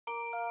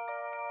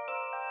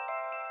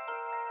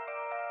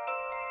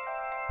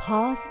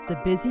Past the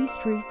busy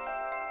streets,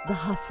 the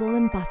hustle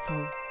and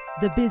bustle,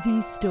 the busy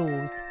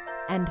stores,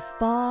 and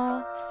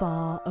far,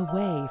 far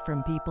away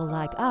from people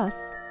like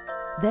us,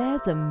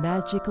 there's a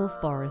magical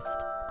forest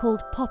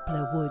called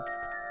Poplar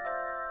Woods.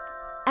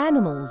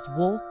 Animals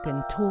walk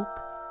and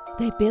talk.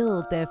 They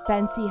build their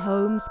fancy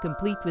homes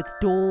complete with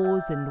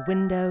doors and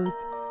windows.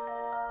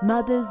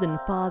 Mothers and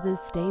fathers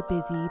stay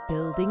busy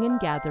building and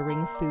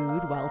gathering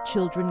food while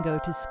children go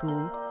to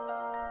school.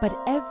 But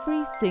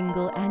every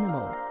single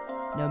animal,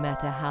 no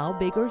matter how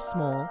big or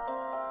small,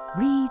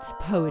 reads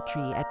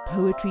poetry at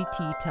poetry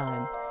tea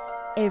time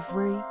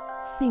every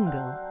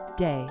single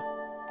day.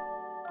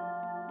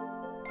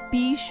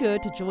 Be sure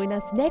to join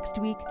us next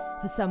week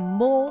for some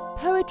more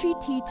poetry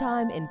tea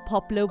time in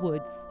Poplar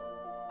Woods.